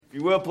If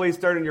you will, please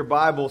turn in your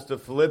Bibles to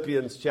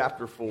Philippians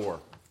chapter 4.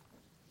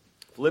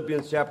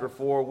 Philippians chapter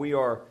 4, we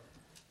are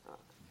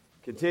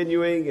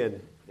continuing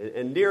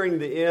and nearing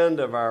the end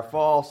of our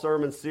fall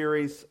sermon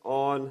series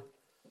on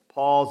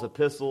Paul's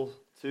epistle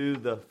to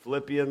the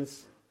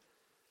Philippians.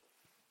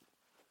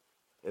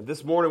 And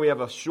this morning we have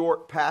a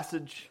short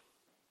passage,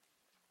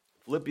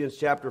 Philippians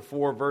chapter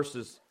 4,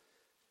 verses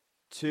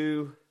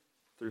 2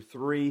 through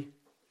 3.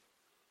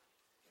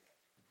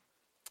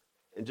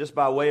 And just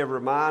by way of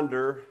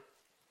reminder,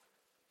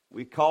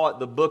 we call it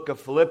the book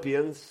of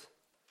Philippians,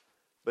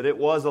 but it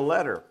was a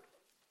letter.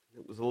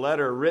 It was a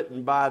letter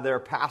written by their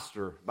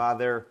pastor, by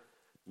their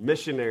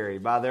missionary,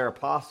 by their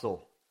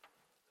apostle,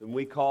 whom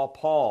we call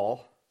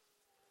Paul.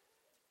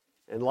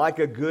 And like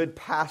a good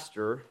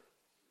pastor,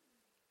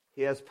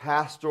 he has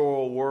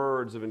pastoral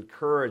words of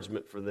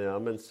encouragement for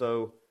them. And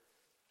so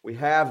we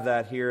have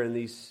that here in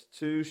these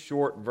two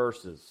short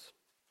verses.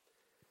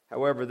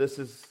 However, this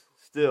is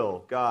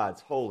still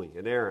God's holy,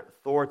 inerrant,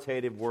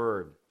 authoritative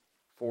word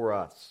for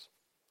us.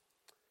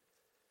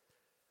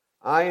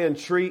 I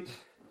entreat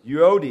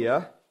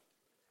Euodia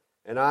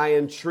and I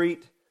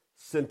entreat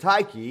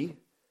Syntyche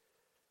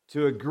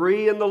to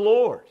agree in the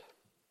Lord.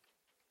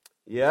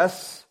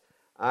 Yes,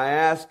 I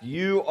ask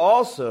you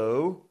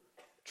also,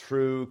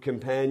 true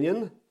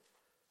companion,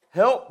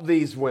 help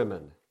these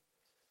women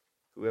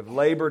who have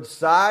labored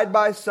side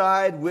by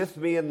side with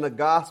me in the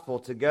gospel,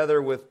 together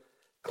with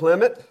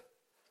Clement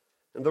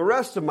and the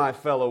rest of my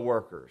fellow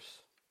workers,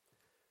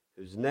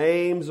 whose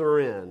names are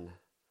in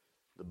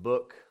the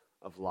book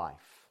of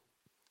life.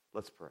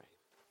 Let's pray.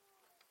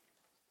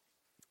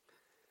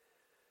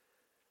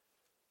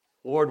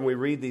 Lord, when we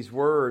read these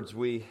words,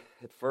 we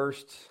at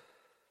first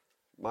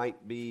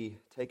might be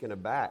taken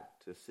aback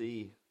to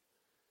see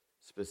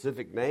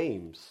specific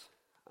names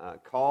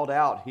called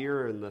out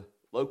here in the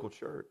local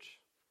church.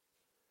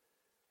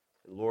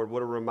 And Lord,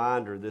 what a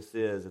reminder this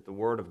is, that the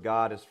Word of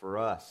God is for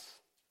us.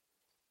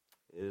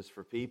 It is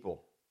for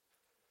people.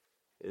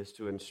 It is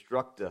to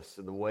instruct us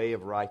in the way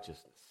of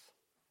righteousness.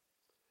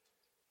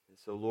 And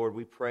so, Lord,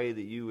 we pray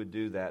that you would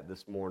do that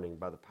this morning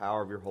by the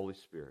power of your Holy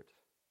Spirit.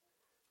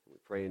 We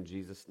pray in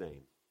Jesus'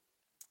 name.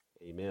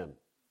 Amen.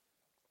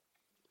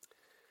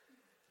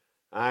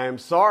 I am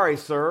sorry,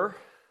 sir,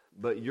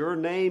 but your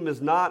name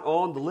is not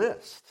on the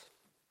list.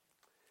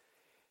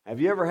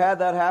 Have you ever had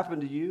that happen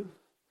to you?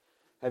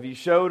 Have you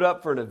showed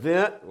up for an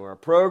event or a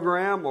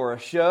program or a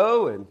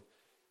show and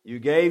you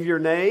gave your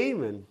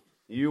name and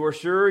you were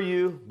sure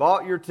you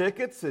bought your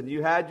tickets and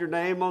you had your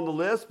name on the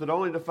list, but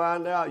only to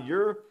find out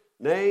your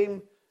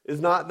name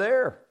is not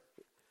there?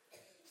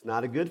 It's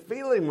not a good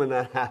feeling when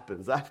that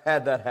happens. I've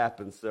had that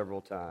happen several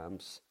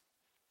times.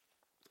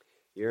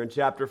 Here in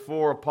chapter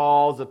 4 of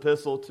Paul's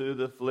epistle to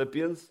the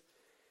Philippians,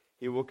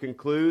 he will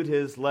conclude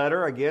his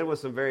letter again with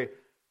some very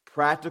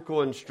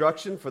practical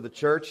instruction for the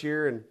church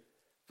here in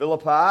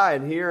Philippi.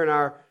 And here in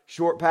our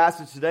short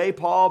passage today,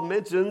 Paul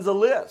mentions a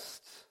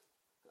list,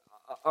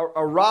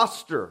 a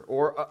roster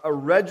or a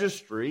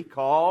registry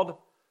called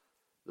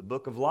the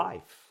Book of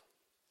Life.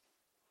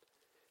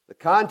 The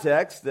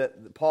context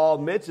that Paul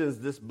mentions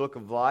this Book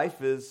of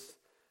Life is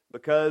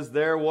because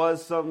there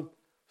was some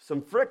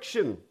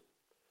friction,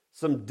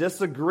 some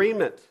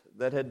disagreement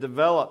that had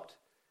developed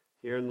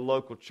here in the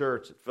local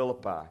church at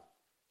Philippi.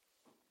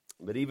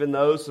 But even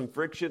though some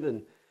friction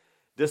and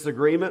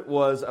disagreement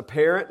was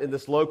apparent in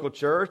this local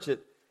church,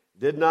 it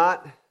did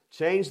not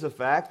change the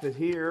fact that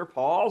here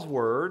Paul's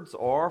words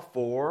are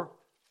for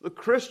the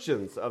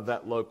Christians of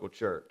that local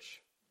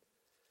church.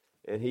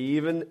 And he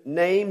even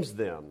names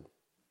them,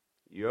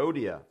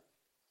 Euodia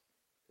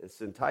and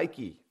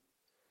Syntyche,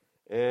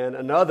 and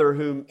another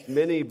whom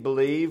many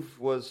believe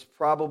was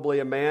probably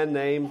a man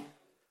named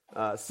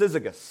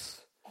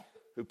Syzygus,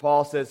 who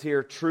Paul says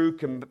here, true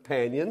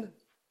companion,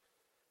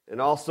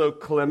 and also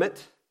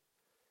Clement,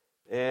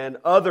 and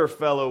other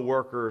fellow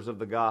workers of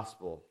the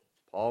gospel,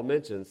 Paul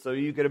mentions. So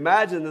you can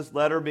imagine this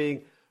letter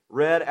being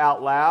read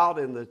out loud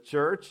in the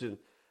church, and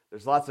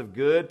there's lots of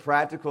good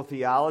practical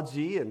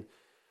theology. And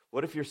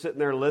what if you're sitting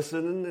there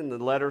listening and the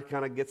letter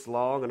kind of gets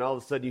long and all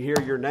of a sudden you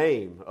hear your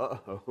name?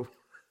 Uh-oh,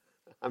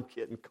 I'm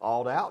getting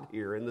called out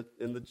here in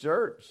the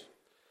church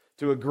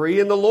to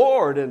agree in the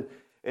Lord.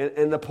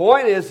 And the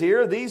point is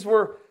here, these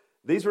were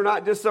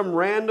not just some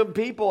random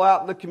people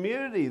out in the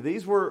community.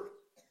 These were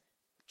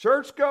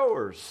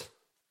churchgoers.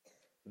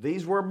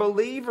 These were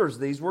believers.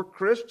 These were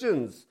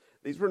Christians.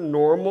 These were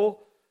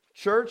normal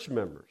church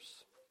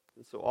members.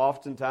 And so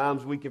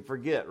oftentimes we can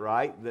forget,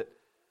 right, that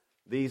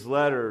these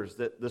letters,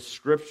 that the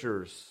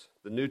scriptures,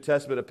 the New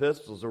Testament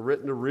epistles are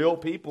written to real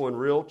people in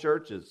real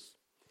churches.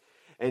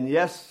 And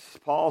yes,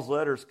 Paul's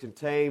letters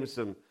contain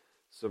some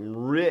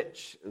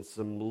rich and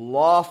some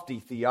lofty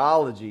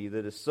theology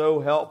that is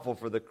so helpful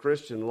for the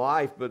Christian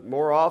life, but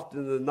more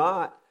often than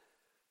not,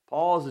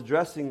 Paul is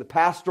addressing the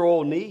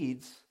pastoral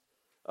needs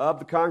of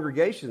the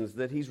congregations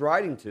that he's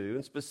writing to.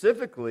 And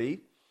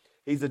specifically,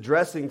 he's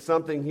addressing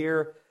something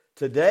here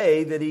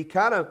today that he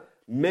kind of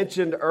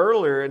mentioned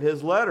earlier in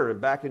his letter. And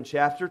back in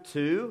chapter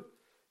 2,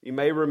 you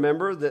may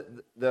remember that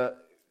the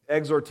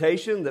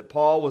exhortation that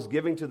Paul was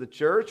giving to the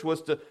church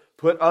was to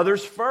put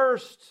others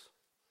first.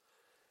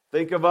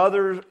 Think of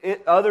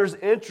others'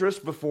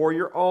 interests before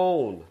your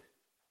own.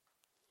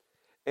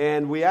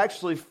 And we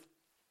actually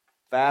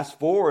fast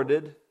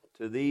forwarded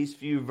to these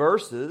few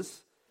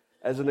verses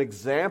as an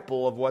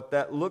example of what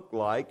that looked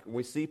like.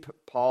 We see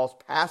Paul's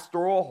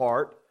pastoral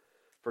heart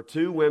for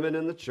two women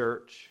in the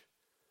church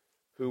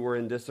who were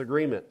in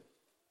disagreement.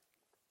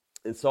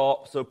 And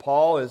so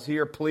Paul is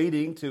here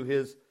pleading to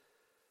his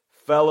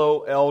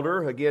fellow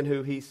elder, again,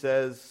 who he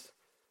says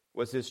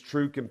was his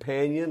true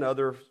companion.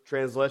 Other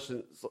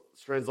translations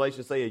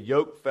say a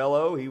yoke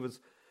fellow. He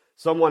was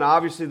someone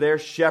obviously there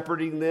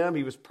shepherding them.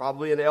 He was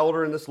probably an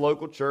elder in this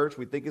local church.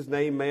 We think his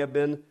name may have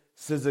been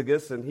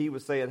Syzygus, and he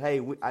was saying,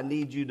 hey, I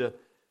need you to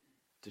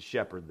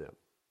shepherd them,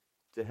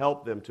 to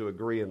help them to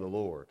agree in the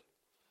Lord.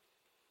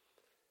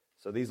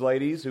 So these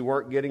ladies who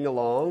weren't getting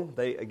along,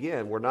 they,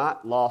 again, were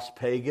not lost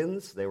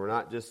pagans. They were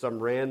not just some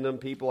random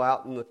people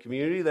out in the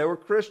community. They were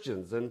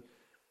Christians. And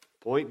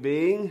point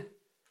being,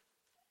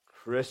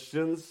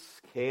 Christians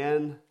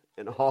can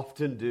and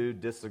often do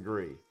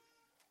disagree.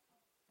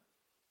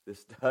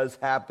 This does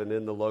happen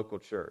in the local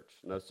church.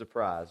 No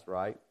surprise,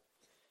 right?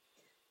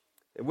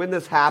 And when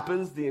this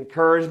happens, the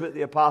encouragement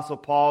the Apostle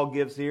Paul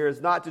gives here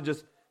is not to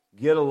just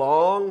get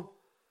along,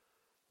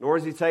 nor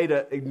does he say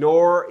to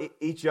ignore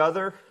each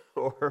other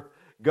or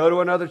go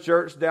to another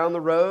church down the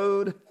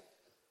road.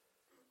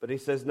 But he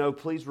says, no,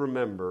 please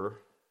remember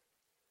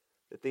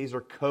that these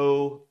are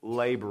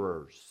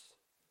co-laborers.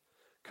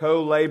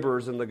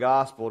 Co-laborers in the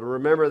gospel. To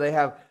remember they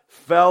have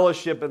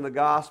fellowship in the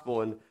gospel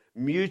and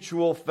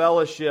mutual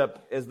fellowship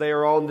as they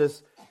are on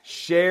this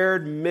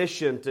shared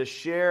mission to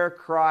share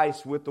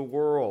Christ with the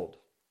world.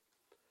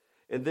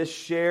 And this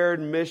shared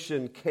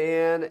mission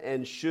can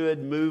and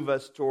should move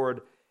us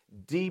toward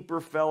deeper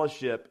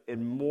fellowship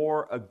and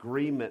more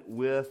agreement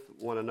with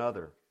one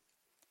another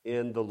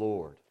in the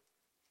Lord.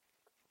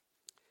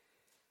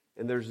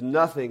 And there's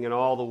nothing in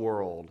all the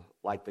world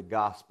like the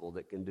gospel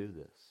that can do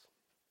this.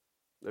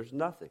 There's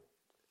nothing.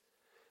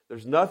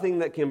 There's nothing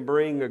that can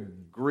bring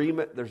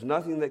agreement. There's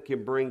nothing that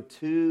can bring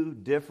two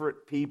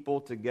different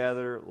people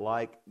together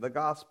like the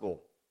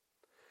gospel.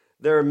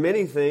 There are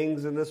many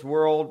things in this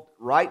world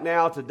right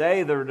now,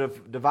 today, that are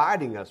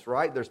dividing us,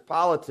 right? There's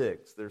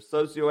politics, there's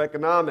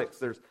socioeconomics,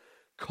 there's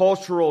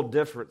cultural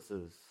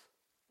differences.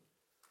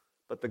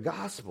 But the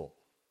gospel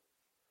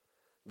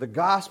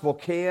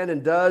can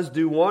and does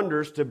do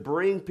wonders to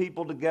bring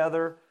people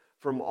together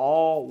from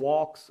all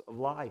walks of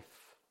life,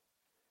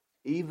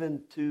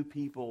 even two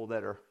people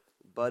that are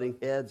butting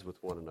heads with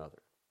one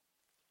another.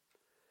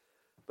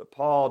 But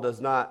Paul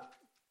does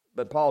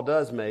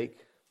make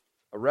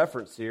a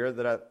reference here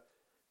that I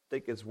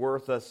think is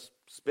worth us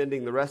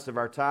spending the rest of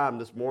our time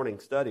this morning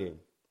studying.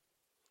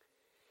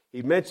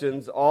 He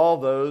mentions all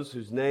those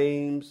whose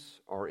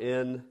names are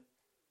in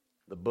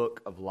the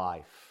book of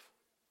life.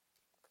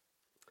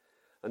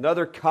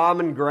 Another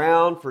common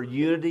ground for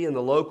unity in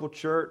the local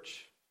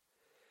church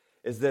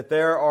is that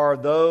there are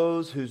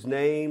those whose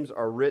names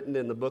are written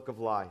in the book of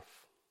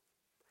life.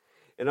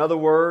 In other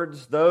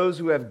words, those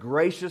who have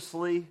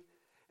graciously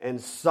and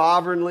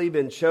sovereignly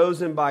been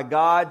chosen by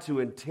God to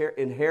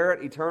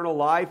inherit eternal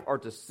life are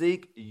to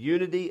seek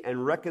unity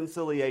and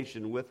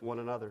reconciliation with one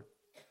another.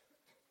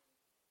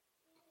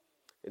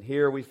 And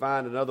here we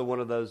find another one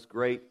of those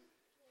great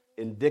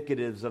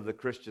indicatives of the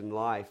Christian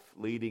life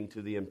leading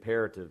to the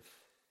imperative.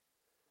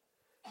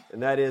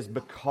 And that is,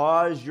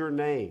 because your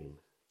name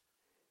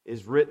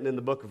is written in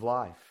the book of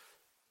life,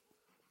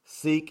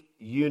 seek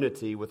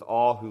unity with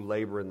all who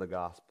labor in the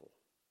gospel.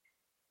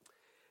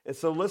 And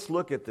so let's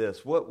look at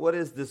this. What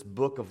is this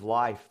book of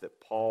life that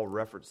Paul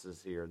references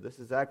here? This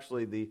is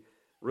actually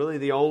really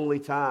the only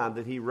time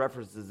that he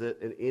references it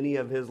in any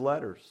of his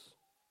letters.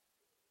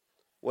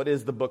 What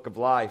is the book of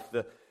life?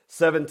 The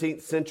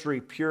 17th century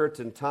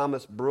Puritan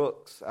Thomas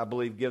Brooks, I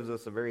believe, gives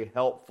us a very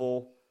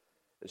helpful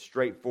and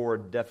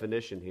straightforward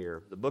definition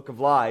here. The book of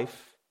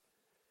life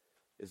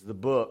is the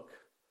book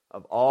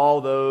of all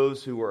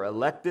those who were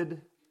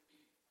elected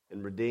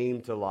and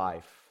redeemed to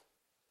life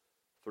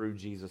through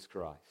Jesus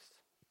Christ.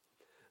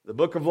 The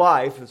book of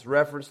life is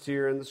referenced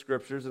here in the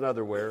scriptures and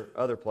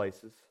other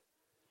places,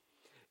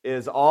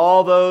 is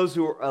all those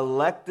who are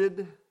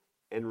elected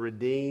and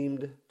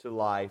redeemed to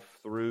life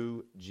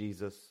through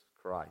Jesus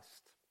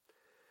Christ.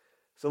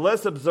 So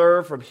let's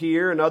observe from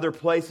here and other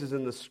places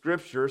in the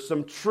scripture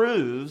some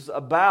truths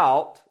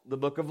about the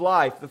book of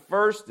life. The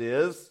first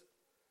is,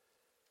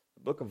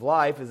 the book of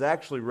life is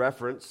actually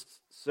referenced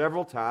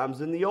several times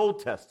in the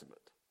Old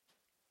Testament.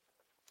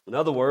 In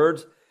other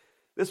words,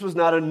 this was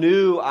not a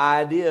new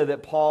idea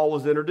that Paul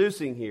was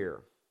introducing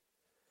here.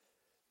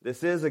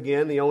 This is,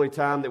 again, the only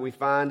time that we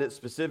find it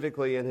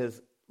specifically in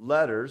his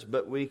letters,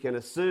 but we can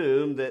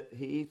assume that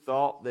he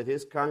thought that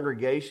his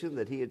congregation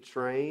that he had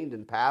trained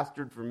and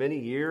pastored for many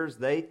years,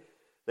 they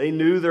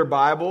knew their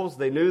Bibles,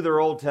 they knew their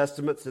Old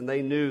Testaments, and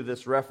they knew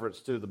this reference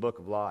to the book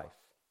of life.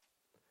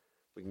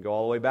 We can go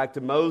all the way back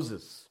to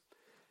Moses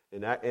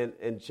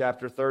In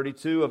chapter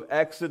 32 of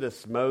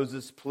Exodus,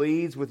 Moses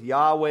pleads with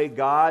Yahweh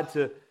God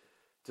to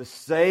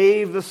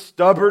save the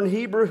stubborn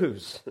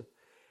Hebrews.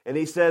 And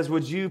he says,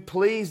 would you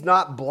please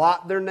not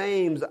blot their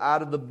names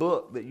out of the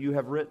book that you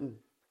have written?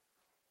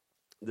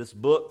 This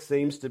book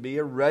seems to be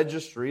a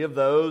registry of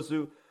those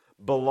who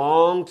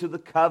belong to the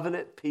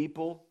covenant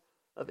people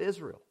of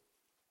Israel.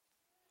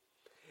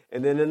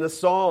 And then in the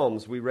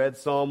Psalms, we read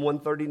Psalm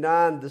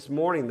 139 this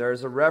morning.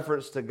 There's a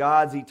reference to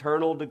God's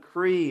eternal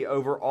decree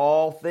over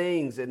all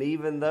things, and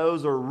even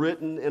those are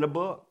written in a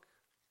book.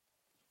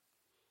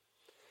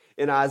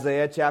 In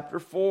Isaiah chapter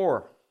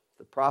 4,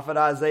 the prophet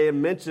Isaiah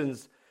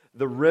mentions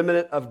the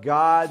remnant of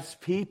God's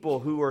people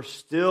who are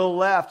still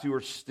left, who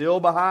are still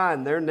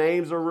behind. Their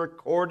names are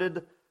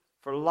recorded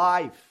for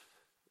life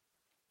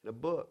in a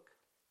book.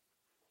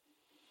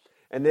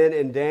 And then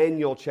in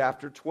Daniel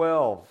chapter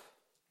 12,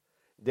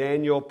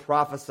 Daniel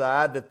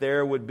prophesied that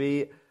there would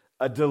be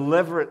a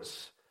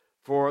deliverance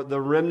for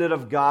the remnant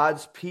of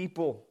God's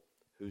people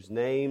whose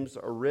names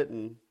are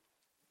written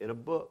in a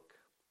book.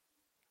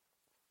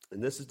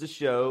 And this is to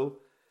show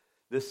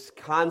this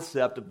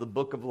concept of the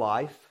book of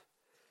life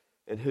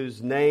and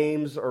whose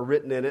names are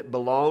written in it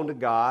belong to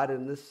God.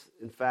 And this,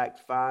 in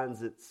fact,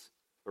 finds its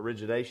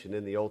origination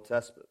in the Old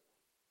Testament.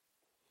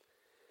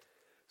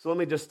 So let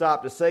me just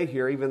stop to say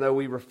here, even though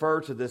we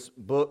refer to this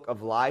book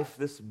of life,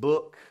 this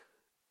book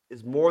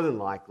is more than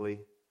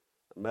likely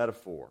a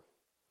metaphor,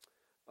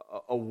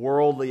 a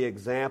worldly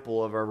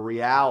example of a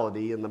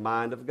reality in the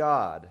mind of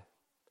God.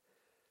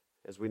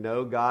 As we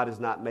know, God is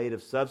not made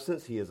of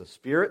substance. He is a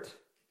spirit.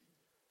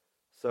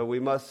 So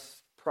we must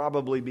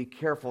probably be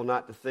careful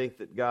not to think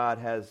that God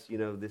has,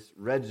 this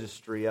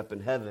registry up in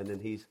heaven and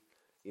he's,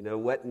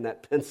 wetting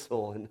that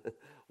pencil and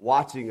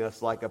watching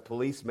us like a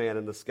policeman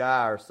in the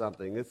sky or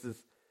something.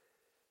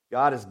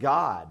 God is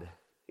God.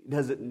 He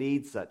doesn't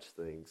need such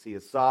things. He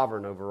is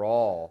sovereign over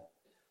all.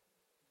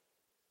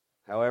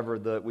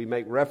 However, we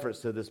make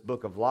reference to this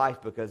book of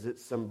life because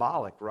it's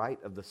symbolic, right,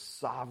 of the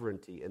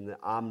sovereignty and the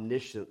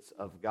omniscience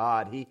of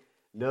God. He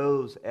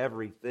knows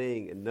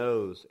everything and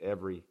knows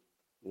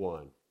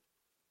everyone.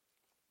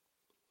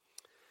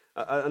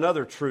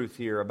 Another truth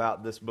here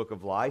about this book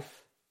of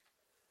life,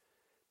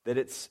 that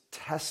it's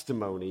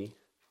testimony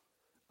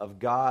of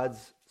God's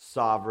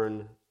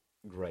sovereign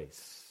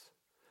grace.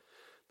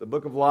 The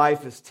book of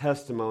life is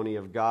testimony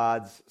of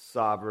God's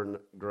sovereign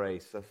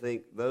grace. I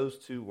think those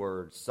two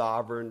words,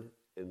 sovereign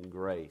and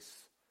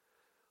grace,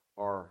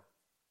 are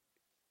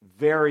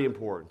very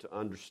important to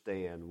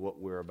understand what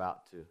we're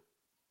about to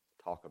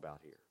talk about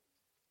here.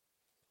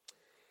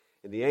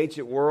 In the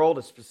ancient world,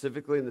 and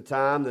specifically in the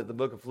time that the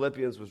book of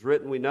Philippians was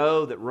written, we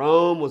know that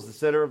Rome was the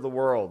center of the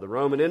world. The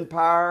Roman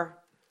Empire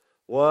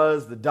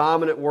was the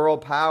dominant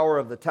world power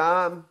of the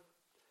time.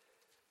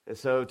 And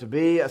so to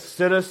be a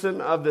citizen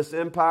of this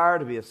empire,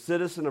 to be a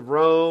citizen of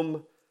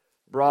Rome,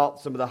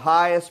 brought some of the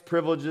highest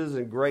privileges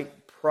and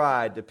great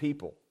pride to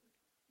people.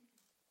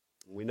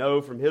 We know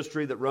from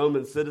history that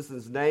Roman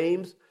citizens'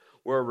 names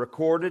were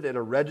recorded in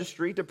a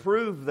registry to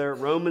prove their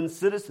Roman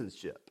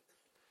citizenship.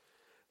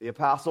 The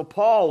Apostle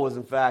Paul was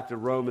in fact a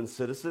Roman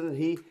citizen, and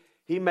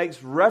he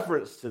makes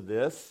reference to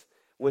this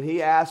when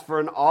he asked for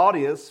an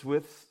audience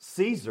with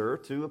Caesar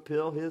to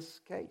appeal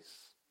his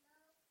case.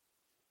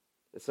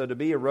 And so to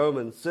be a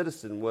Roman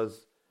citizen was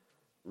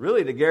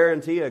really to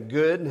guarantee a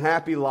good and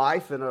happy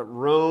life in a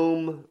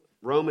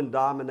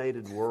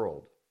Roman-dominated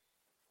world.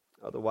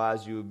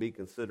 Otherwise, you would be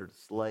considered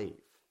a slave.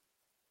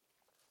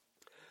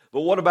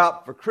 But what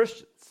about for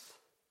Christians?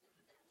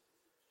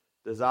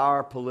 Does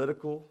our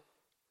political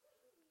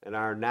and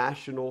our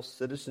national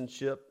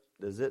citizenship,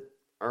 does it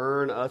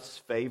earn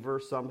us favor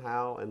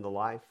somehow in the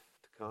life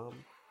to come?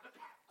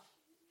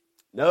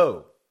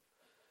 No.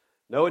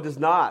 No, it does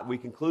not. We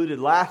concluded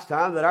last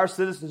time that our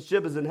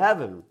citizenship is in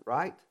heaven,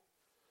 right?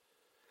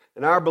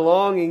 And our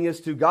belonging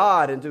is to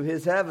God and to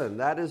His heaven.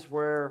 That is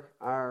where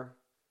our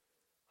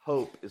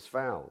hope is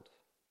found.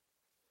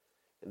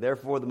 And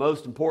therefore, the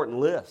most important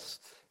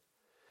list,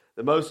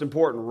 the most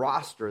important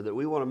roster that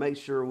we want to make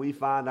sure we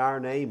find our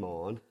name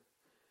on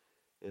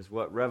is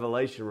what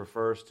Revelation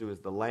refers to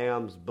as the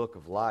Lamb's Book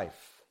of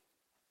Life.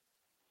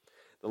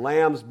 The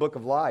Lamb's Book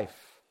of Life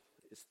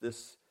is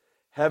this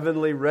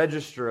heavenly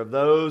register of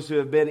those who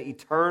have been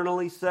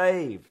eternally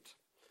saved,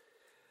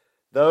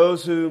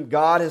 those whom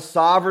God has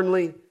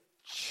sovereignly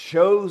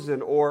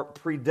chosen or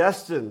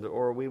predestined,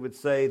 or we would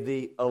say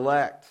the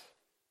elect.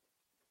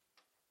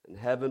 And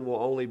heaven will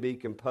only be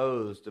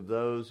composed of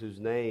those whose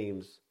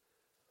names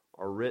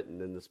are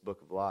written in this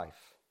book of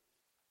life.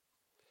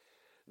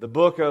 The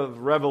book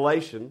of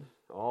Revelation,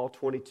 all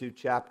 22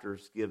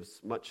 chapters,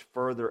 gives much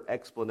further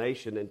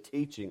explanation and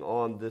teaching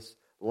on this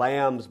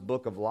Lamb's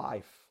Book of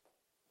Life.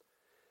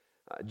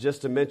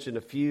 Just to mention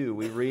a few,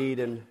 we read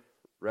in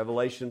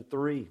Revelation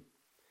 3,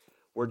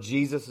 where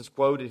Jesus is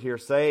quoted here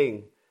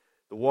saying,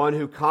 "The one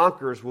who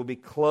conquers will be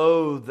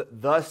clothed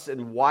thus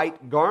in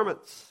white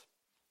garments,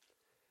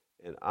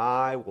 and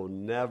I will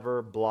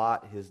never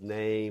blot his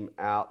name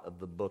out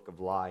of the book of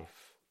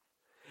life.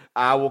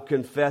 I will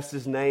confess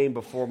his name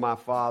before my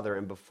Father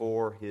and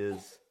before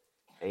his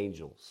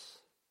angels.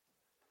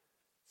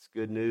 It's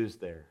good news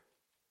there.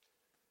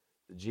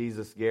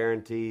 Jesus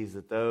guarantees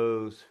that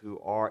those who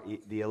are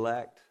the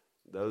elect,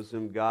 those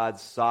whom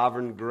God's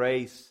sovereign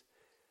grace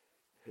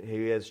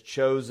he has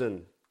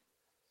chosen,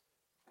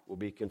 will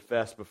be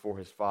confessed before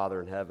his Father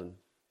in heaven.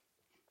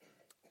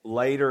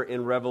 Later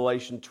in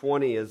Revelation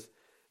 20, as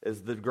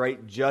the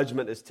great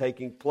judgment is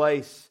taking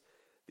place,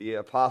 the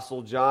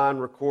Apostle John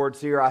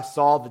records here, I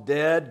saw the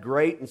dead,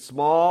 great and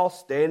small,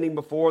 standing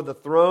before the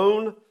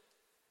throne,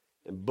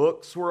 and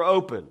books were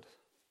opened.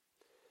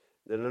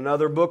 Then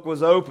another book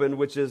was opened,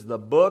 which is the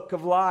book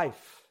of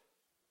life.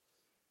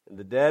 And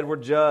the dead were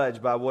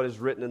judged by what is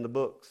written in the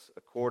books,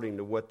 according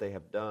to what they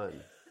have done.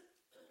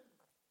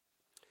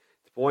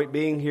 The point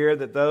being here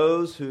that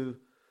those who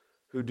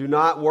do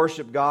not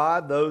worship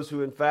God, those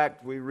who in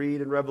fact we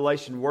read in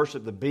Revelation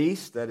worship the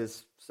beast, that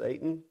is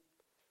Satan,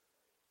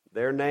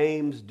 their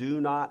names do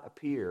not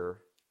appear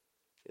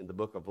in the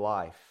book of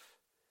life.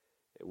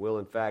 It will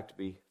in fact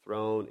be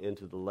thrown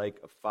into the lake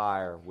of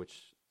fire, which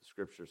the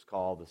Scriptures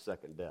call the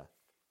second death.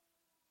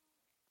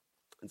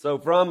 And so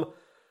from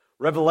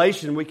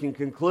Revelation we can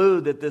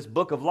conclude that this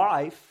book of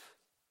life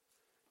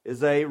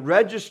is a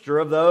register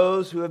of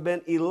those who have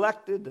been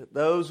elected,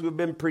 those who have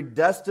been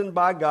predestined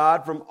by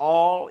God from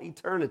all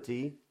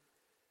eternity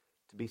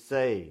to be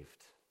saved.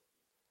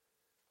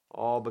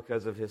 All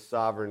because of his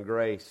sovereign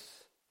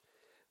grace.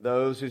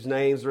 Those whose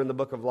names are in the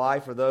book of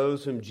life are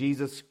those whom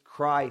Jesus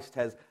Christ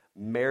has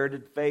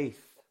merited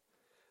faith.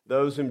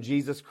 Those whom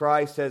Jesus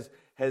Christ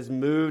has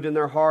moved in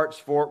their hearts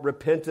for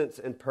repentance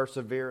and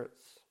perseverance.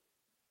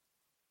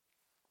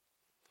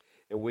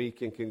 And we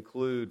can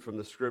conclude from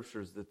the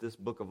Scriptures that this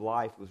book of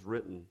life was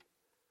written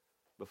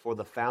before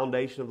the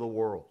foundation of the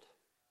world.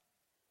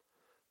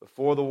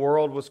 Before the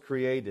world was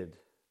created,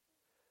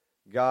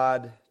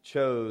 God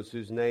chose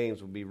whose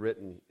names would be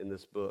written in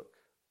this book.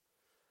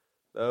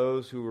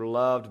 Those who were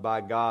loved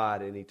by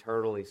God and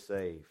eternally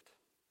saved.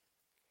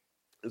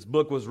 This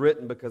book was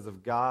written because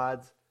of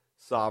God's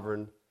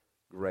sovereign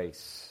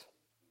grace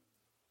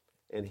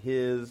and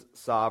his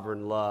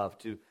sovereign love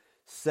to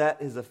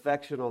set his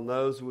affection on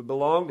those who would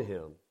belong to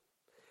him.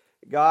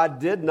 God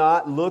did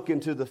not look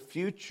into the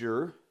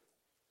future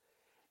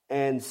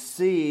and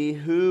see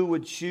who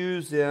would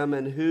choose him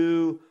and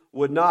who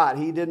would not.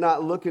 He did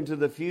not look into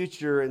the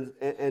future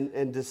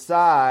and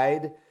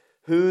decide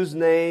whose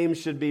name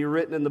should be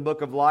written in the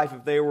book of life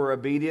if they were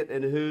obedient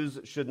and whose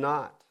should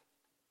not.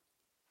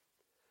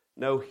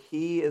 No,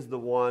 he is the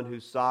one who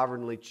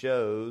sovereignly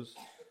chose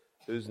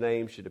whose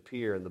name should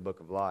appear in the book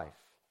of life.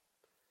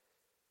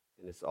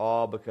 And it's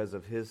all because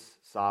of his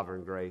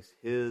sovereign grace,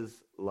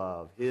 his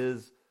love,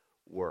 his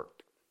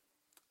work,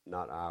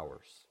 not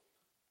ours.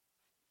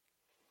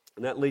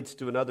 And that leads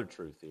to another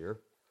truth here.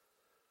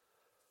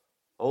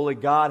 Only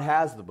God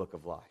has the book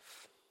of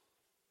life.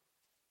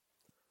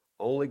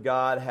 Only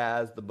God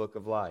has the book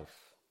of life.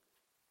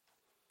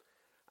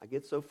 I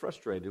get so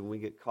frustrated when we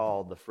get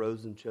called the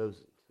frozen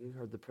chosen. You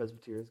heard the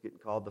Presbyterians getting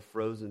called the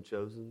frozen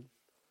chosen?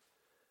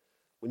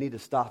 We need to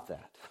stop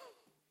that.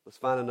 Let's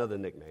find another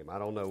nickname. I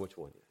don't know which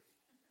one yet.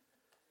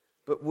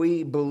 But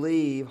we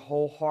believe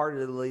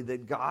wholeheartedly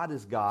that God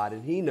is God,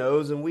 and he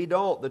knows and we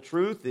don't. The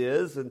truth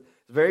is, and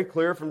it's very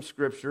clear from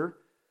Scripture,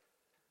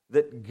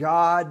 that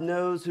God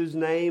knows whose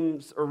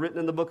names are written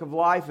in the book of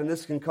life, and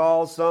this can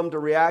cause some to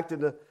react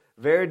in a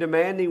very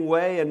demanding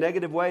way, a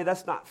negative way.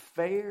 That's not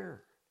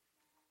fair.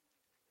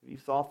 Have you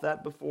thought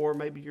that before?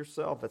 Maybe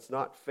yourself. That's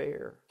not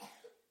fair.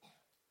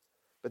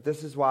 But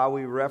this is why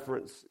we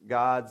reference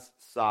God's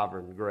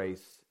sovereign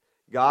grace.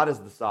 God is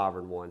the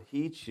sovereign one.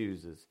 He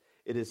chooses.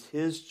 It is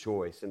his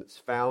choice, and it's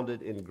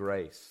founded in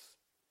grace.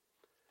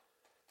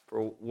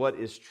 For what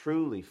is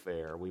truly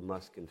fair, we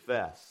must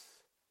confess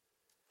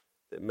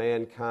that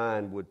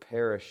mankind would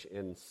perish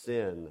in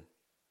sin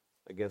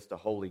against a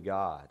holy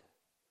God,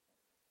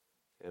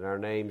 and our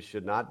names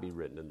should not be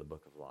written in the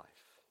book of life.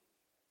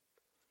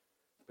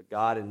 But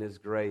God in his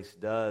grace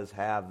does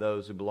have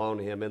those who belong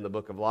to him in the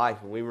book of life,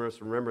 and we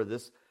must remember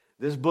this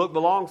book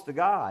belongs to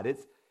God.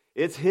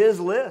 It's his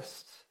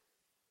list.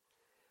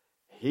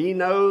 He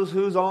knows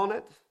who's on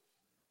it,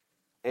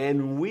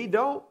 and we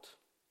don't.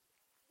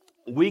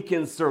 We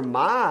can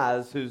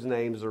surmise whose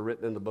names are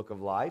written in the book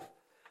of life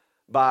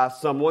by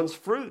someone's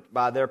fruit,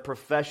 by their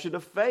profession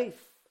of faith,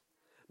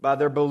 by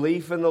their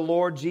belief in the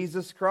Lord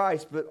Jesus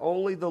Christ, but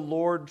only the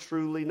Lord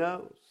truly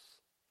knows.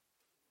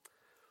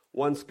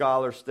 One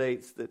scholar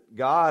states that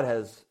God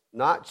has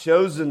not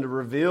chosen to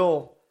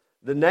reveal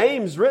the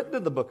names written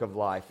in the book of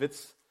life.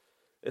 It's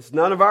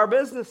none of our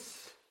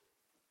business.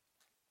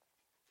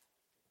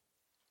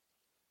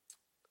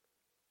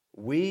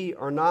 We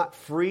are not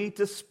free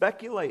to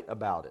speculate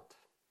about it.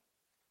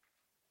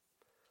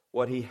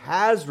 What he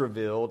has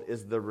revealed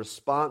is the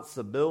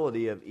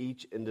responsibility of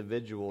each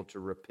individual to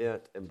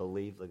repent and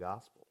believe the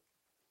gospel.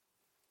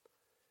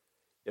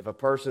 If a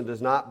person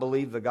does not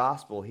believe the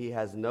gospel, he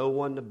has no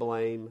one to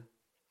blame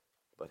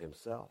but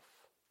himself.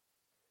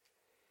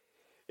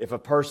 If a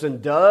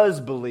person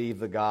does believe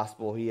the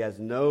gospel, he has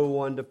no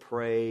one to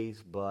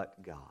praise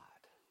but God.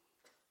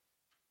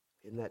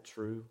 Isn't that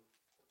true?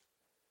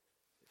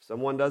 If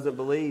someone doesn't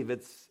believe,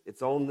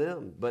 it's on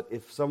them. But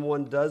if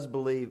someone does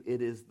believe,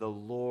 it is the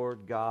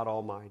Lord God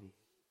Almighty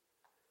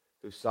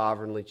who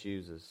sovereignly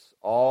chooses.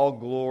 All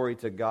glory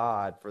to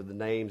God for the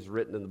names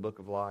written in the book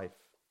of life.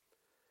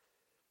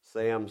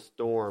 Sam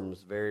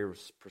Storms very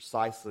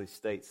precisely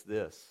states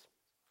this: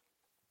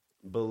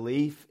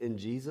 belief in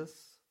Jesus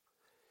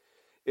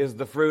is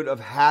the fruit of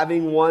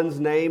having one's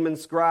name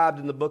inscribed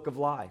in the book of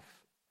life,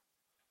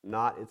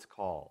 not its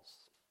cause.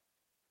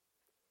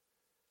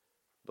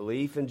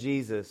 Belief in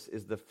Jesus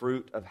is the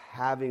fruit of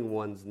having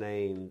one's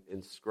name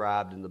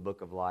inscribed in the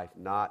book of life,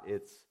 not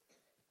its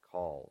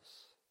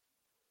cause.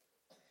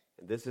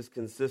 And this is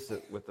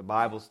consistent with the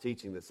Bible's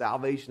teaching that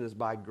salvation is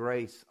by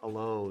grace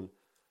alone,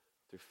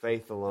 through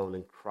faith alone,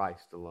 in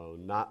Christ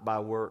alone, not by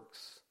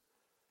works,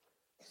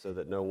 so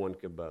that no one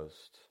could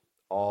boast.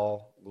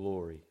 All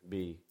glory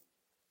be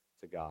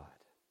to God.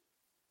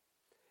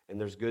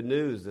 And there's good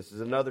news. This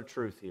is another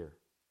truth here.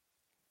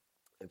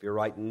 If you're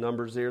writing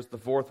numbers, here's the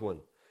fourth one.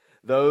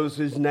 Those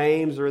whose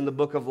names are in the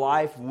book of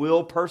life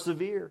will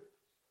persevere.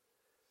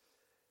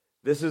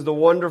 This is the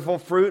wonderful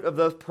fruit of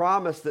the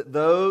promise that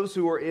those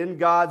who are in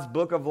God's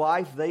book of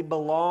life, they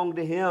belong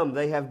to Him.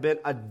 They have been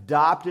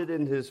adopted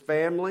into His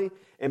family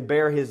and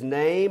bear His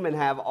name and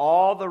have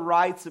all the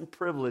rights and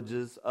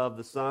privileges of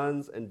the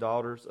sons and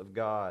daughters of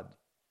God.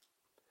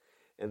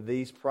 And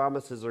these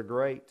promises are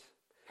great.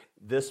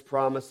 This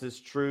promise is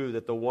true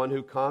that the one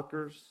who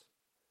conquers,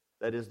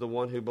 that is the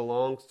one who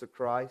belongs to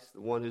Christ,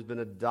 the one who's been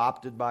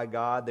adopted by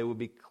God, they will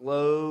be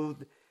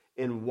clothed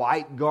in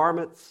white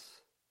garments,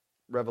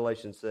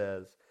 Revelation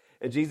says.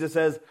 And Jesus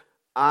says,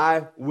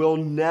 I will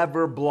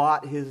never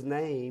blot his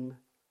name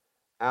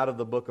out of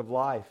the book of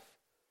life.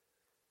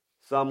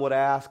 Some would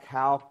ask,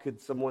 how could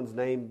someone's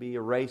name be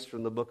erased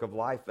from the book of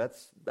life?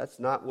 That's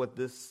not what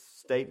this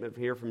statement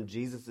here from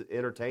Jesus is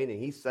entertaining.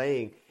 He's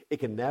saying it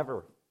can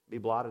never be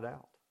blotted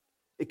out.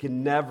 It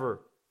can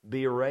never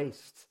be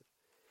erased.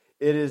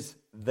 It is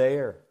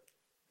there.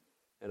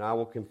 And I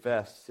will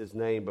confess his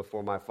name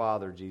before my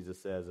Father, Jesus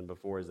says, and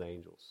before his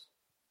angels.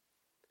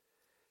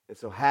 And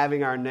so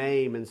having our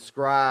name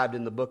inscribed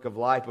in the book of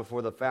life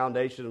before the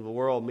foundation of the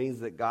world means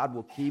that God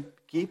will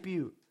keep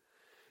you.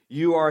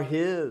 You are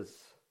his.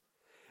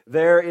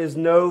 There is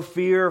no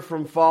fear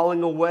from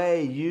falling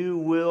away. You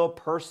will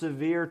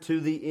persevere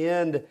to the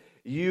end.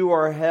 You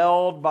are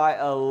held by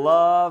a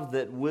love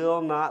that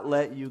will not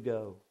let you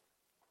go.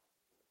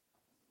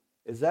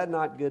 Is that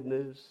not good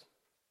news?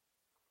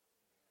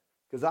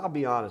 Because I'll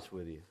be honest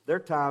with you. There are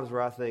times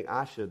where I think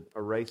I should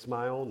erase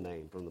my own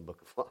name from the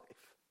book of life.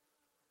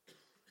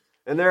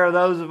 And there are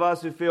those of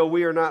us who feel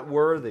we are not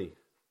worthy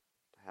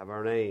to have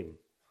our name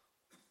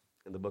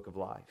in the book of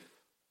life.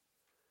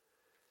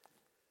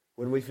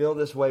 When we feel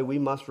this way, we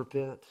must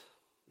repent.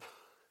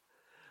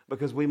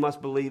 Because we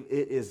must believe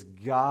it is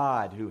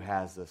God who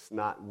has us,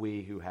 not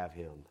we who have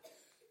him.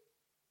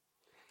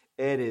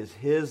 It is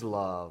his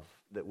love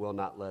that will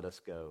not let us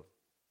go,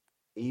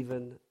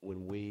 even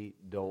when we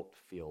don't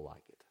feel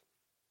like it.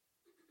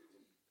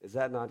 Is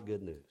that not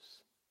good news?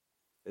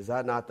 Is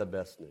that not the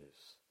best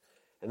news?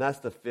 And that's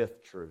the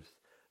fifth truth.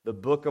 The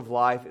book of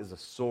life is a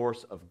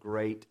source of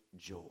great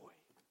joy.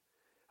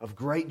 Of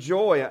great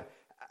joy.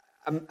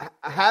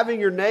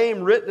 Having your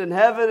name written in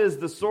heaven is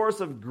the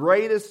source of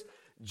greatest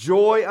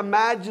joy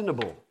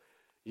imaginable.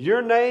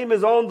 Your name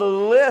is on the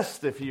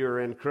list if you're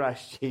in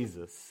Christ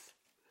Jesus.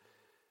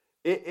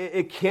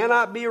 It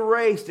cannot be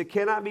erased. It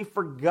cannot be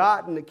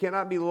forgotten. It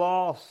cannot be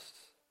lost.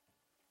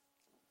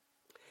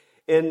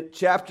 In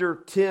chapter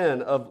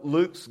 10 of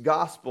Luke's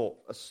gospel,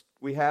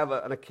 we have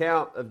an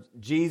account of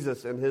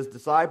Jesus and his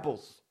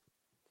disciples.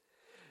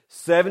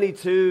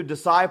 72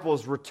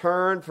 disciples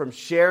returned from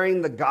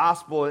sharing the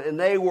gospel, and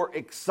they were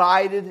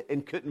excited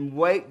and couldn't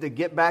wait to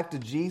get back to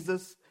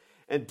Jesus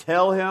and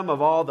tell him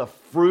of all the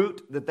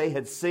fruit that they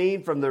had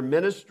seen from their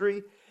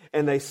ministry.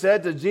 And they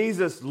said to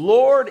Jesus,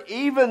 Lord,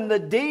 even the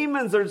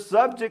demons are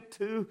subject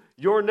to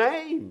your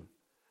name.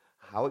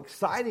 How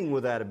exciting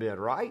would that have been,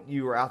 right?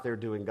 You were out there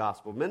doing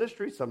gospel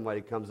ministry.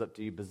 Somebody comes up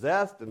to you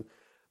possessed. And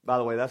by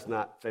the way, that's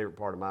not a favorite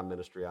part of my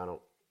ministry. I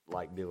don't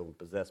like dealing with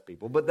possessed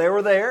people. But they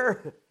were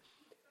there.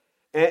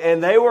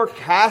 And they were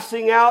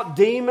casting out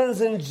demons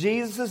in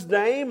Jesus'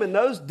 name. And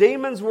those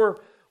demons were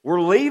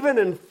leaving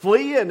and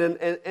fleeing.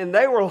 And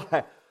they were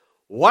like,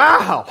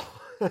 wow,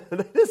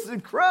 this is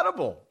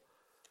incredible.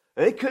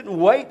 And they couldn't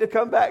wait to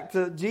come back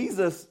to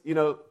Jesus. You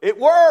know, it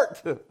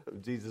worked.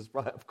 Jesus,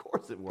 of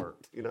course it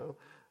worked. You know,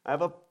 I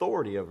have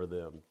authority over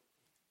them.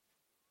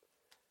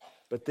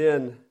 But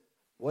then,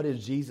 what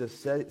did Jesus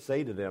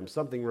say to them?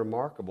 Something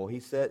remarkable. He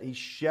said he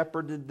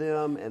shepherded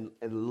them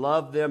and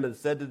loved them and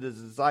said to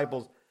his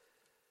disciples,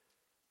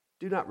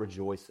 do not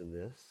rejoice in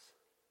this,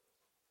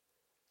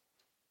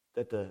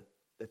 that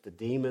the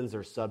demons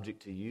are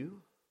subject to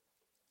you.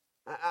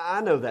 I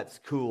know that's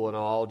cool and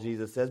all,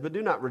 Jesus says, but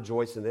do not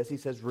rejoice in this. He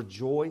says,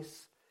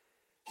 rejoice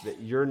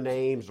that your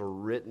names are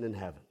written in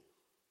heaven.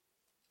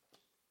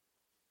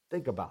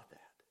 Think about that.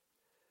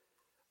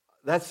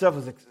 That stuff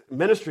is,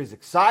 ministry is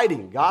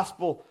exciting.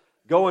 Gospel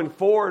going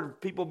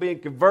forward, people being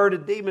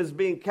converted, demons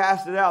being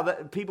casted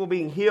out, people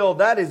being healed,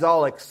 that is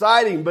all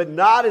exciting, but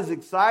not as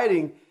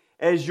exciting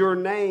as your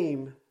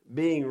name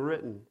being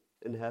written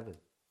in heaven.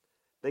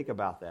 Think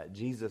about that.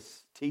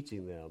 Jesus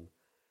teaching them,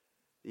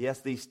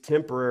 yes, these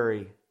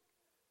temporary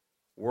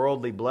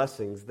worldly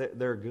blessings,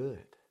 they're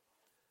good,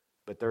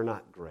 but they're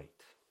not great.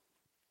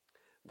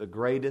 The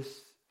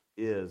greatest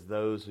is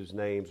those whose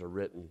names are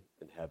written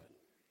in heaven.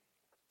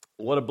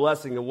 What a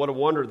blessing and what a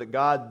wonder that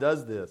God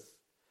does this.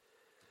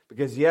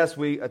 Because yes,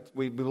 we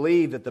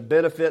believe that the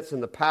benefits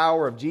and the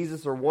power of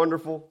Jesus are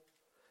wonderful,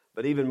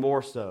 but even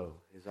more so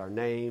is our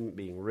name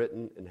being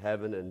written in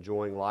heaven and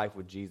enjoying life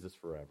with Jesus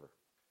forever.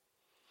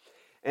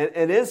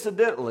 And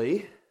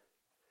incidentally,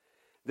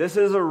 this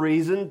is a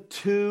reason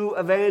to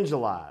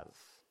evangelize.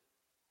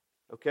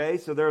 Okay,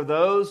 so there are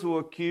those who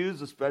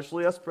accuse,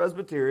 especially us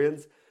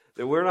Presbyterians,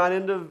 that we're not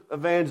into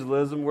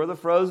evangelism. We're the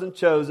frozen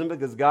chosen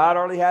because God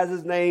already has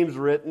His names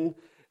written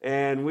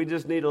and we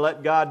just need to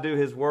let God do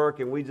His work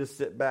and we just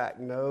sit back.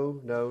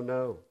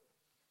 No.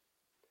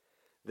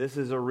 This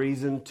is a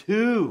reason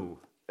to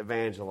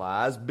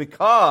evangelize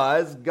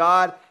because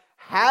God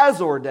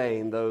has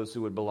ordained those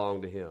who would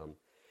belong to Him.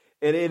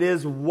 And it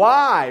is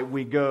why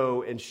we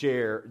go and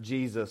share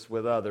Jesus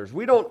with others.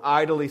 We don't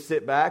idly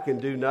sit back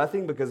and do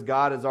nothing because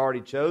God has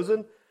already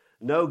chosen.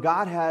 No,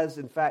 God has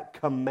in fact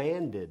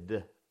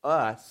commanded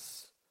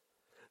us,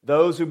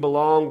 those who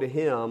belong to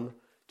Him,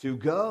 to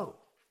go.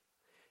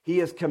 He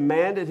has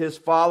commanded His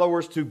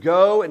followers to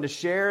go and to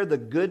share the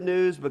good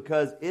news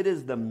because it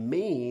is the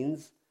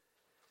means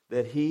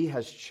that He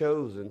has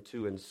chosen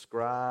to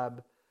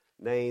inscribe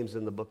names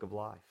in the book of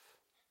life.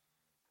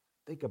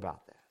 Think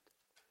about that.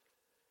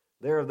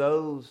 There are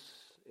those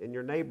in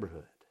your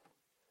neighborhood.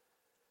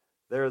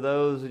 There are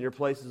those in your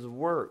places of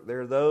work.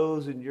 There are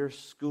those in your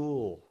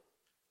school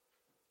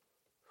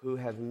who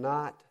have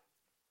not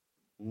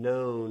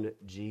known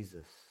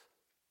Jesus,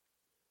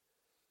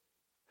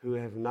 who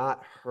have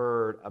not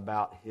heard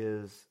about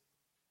His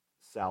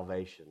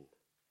salvation,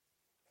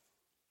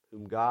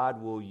 whom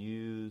God will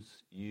use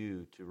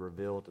you to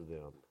reveal to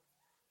them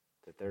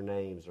that their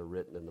names are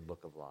written in the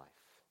book of life.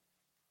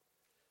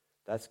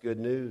 That's good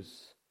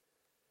news.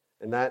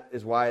 And that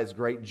is why it's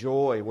great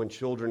joy when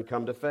children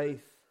come to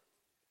faith.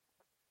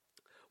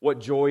 What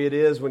joy it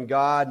is when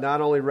God not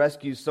only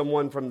rescues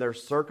someone from their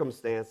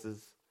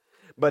circumstances,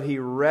 but He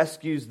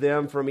rescues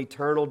them from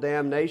eternal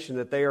damnation,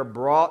 that they are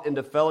brought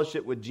into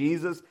fellowship with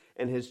Jesus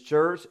and His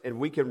church, and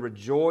we can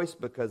rejoice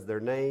because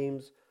their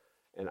names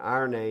and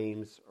our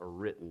names are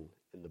written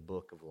in the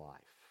book of life.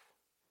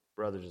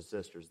 Brothers and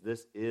sisters,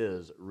 this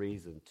is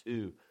reason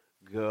to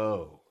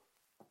go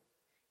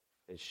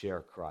and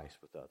share Christ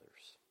with others.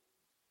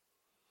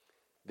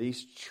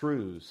 These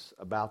truths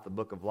about the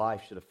book of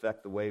life should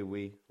affect the way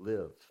we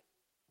live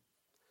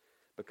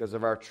because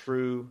of our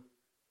true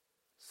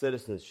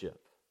citizenship,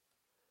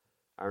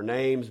 our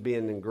names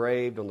being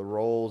engraved on the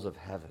rolls of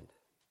heaven.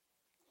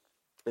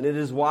 And it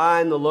is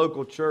why in the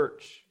local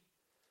church,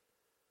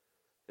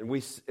 and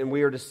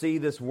we are to see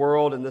this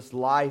world and this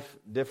life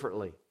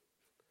differently.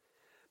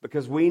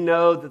 Because we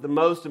know that the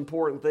most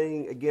important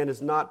thing, again,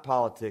 is not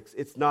politics,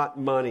 it's not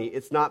money,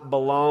 it's not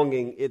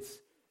belonging, it's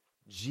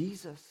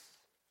Jesus.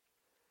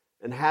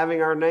 And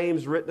having our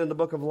names written in the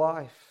book of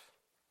life.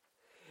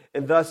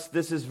 And thus,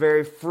 this is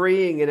very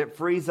freeing, and it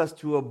frees us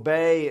to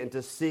obey and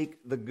to seek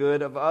the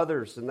good of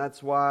others. And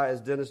that's why,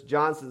 as Dennis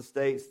Johnson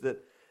states,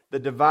 that the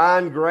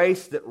divine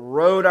grace that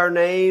wrote our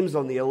names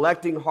on the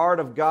electing heart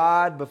of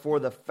God before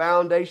the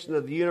foundation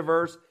of the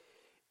universe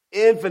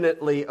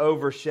infinitely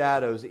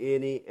overshadows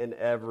any and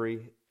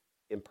every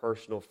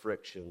impersonal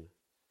friction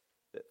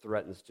that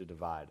threatens to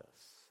divide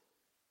us.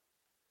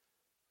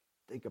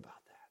 Think about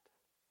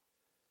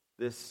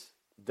that. This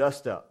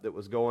dust-up that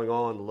was going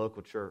on in the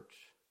local church.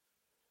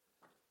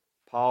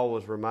 Paul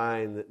was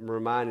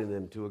reminding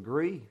them to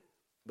agree,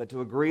 but to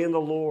agree in the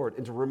Lord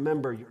and to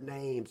remember your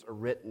names are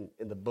written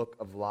in the book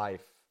of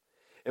life.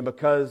 And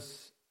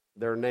because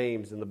their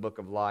names in the book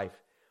of life,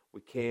 we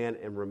can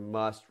and we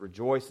must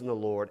rejoice in the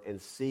Lord and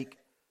seek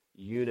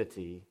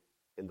unity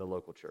in the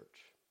local church.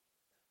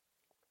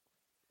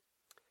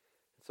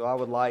 So I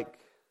would like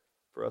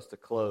for us to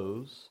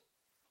close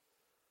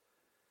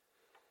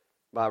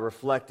by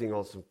reflecting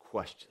on some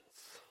questions.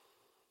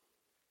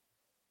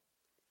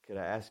 Could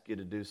I ask you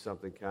to do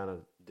something kind of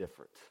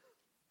different?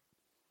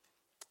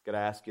 Could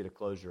I ask you to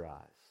close your eyes?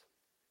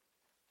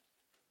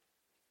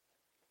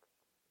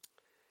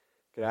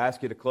 Could I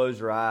ask you to close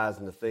your eyes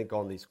and to think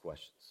on these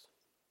questions?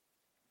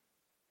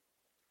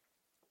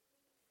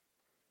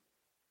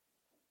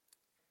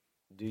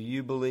 Do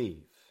you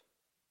believe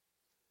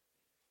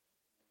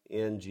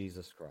in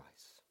Jesus Christ?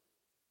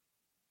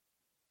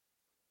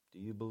 Do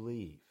you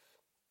believe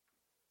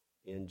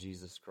in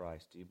Jesus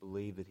Christ? Do you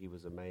believe that He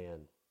was a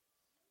man?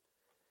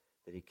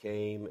 That He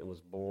came and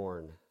was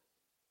born?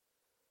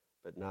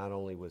 But not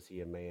only was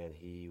He a man,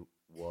 He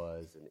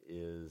was and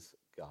is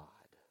God,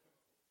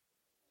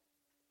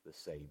 the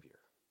Savior.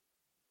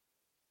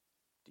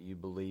 Do you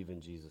believe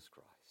in Jesus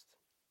Christ?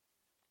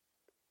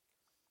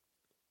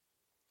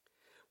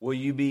 Will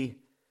you be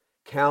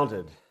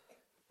counted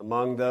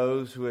among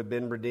those who have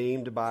been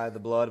redeemed by the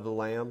blood of the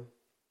Lamb?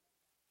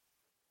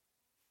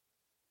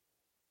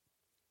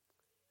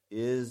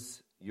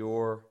 Is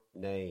your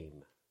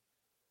name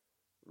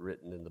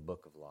written in the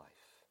book of life?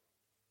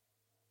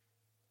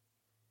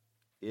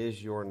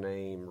 Is your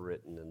name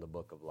written in the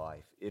book of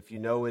life? If you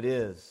know it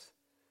is,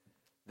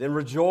 then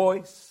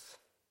rejoice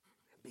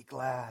and be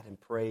glad and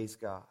praise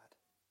God.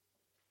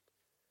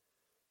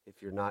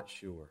 If you're not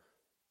sure,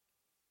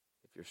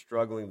 if you're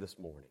struggling this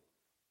morning,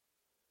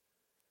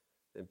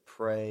 then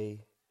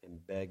pray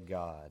and beg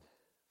God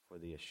for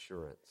the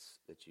assurance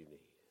that you need.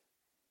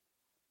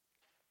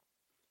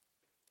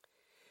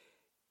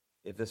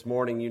 If this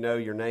morning you know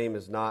your name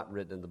is not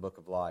written in the book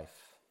of life,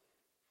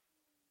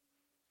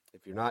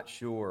 if you're not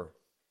sure,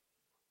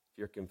 if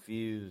you're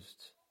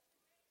confused,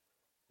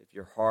 if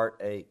your heart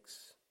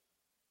aches,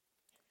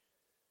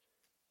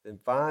 then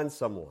find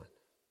someone.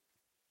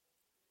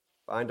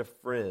 Find a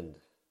friend,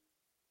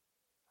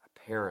 a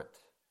parent.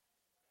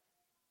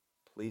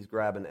 Please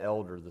grab an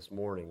elder this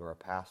morning or a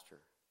pastor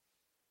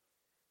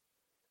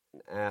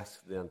and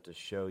ask them to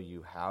show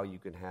you how you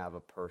can have a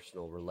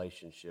personal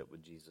relationship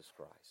with Jesus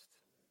Christ.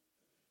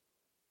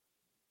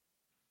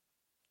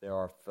 There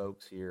are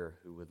folks here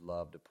who would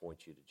love to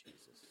point you to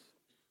Jesus.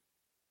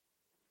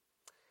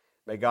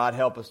 May God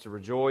help us to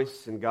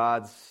rejoice in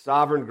God's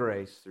sovereign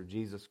grace through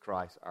Jesus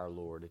Christ our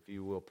Lord. If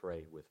you will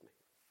pray with me.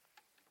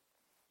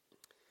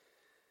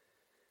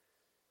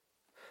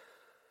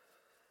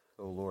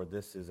 Oh Lord,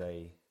 this is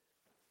an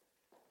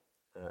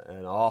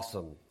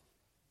awesome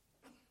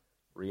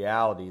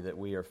reality that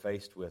we are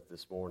faced with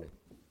this morning.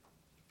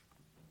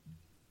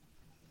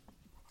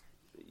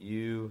 That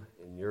you,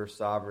 in your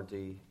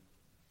sovereignty,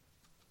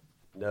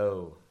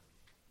 know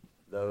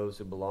those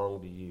who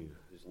belong to you,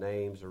 whose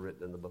names are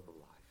written in the book of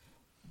life.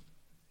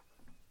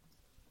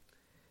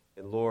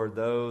 And Lord,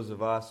 those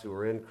of us who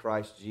are in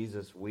Christ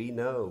Jesus, we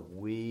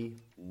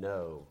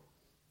know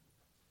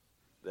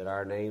that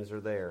our names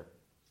are there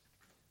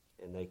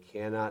and they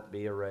cannot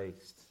be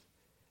erased.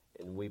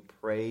 And we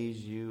praise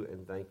you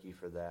and thank you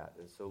for that.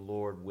 And so,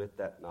 Lord, with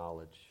that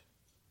knowledge,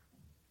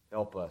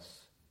 help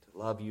us to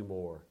love you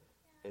more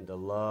and to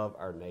love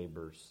our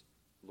neighbors,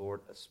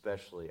 Lord,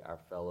 especially our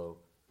fellow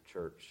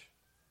church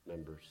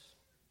members.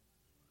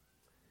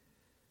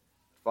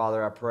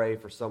 Father, I pray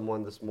for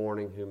someone this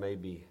morning who may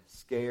be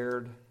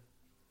scared,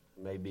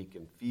 who may be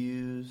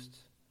confused,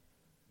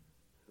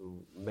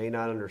 who may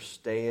not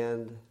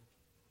understand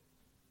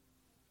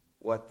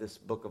what this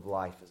book of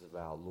life is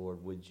about.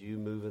 Lord, would you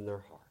move in their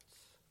hearts?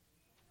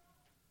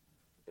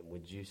 And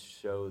would you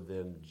show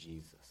them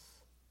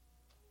Jesus,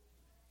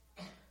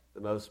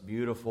 the most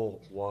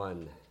beautiful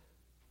one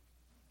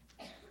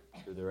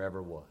who there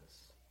ever was.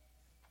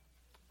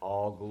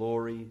 All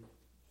glory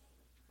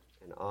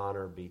and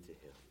honor be to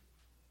him.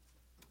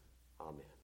 Amen.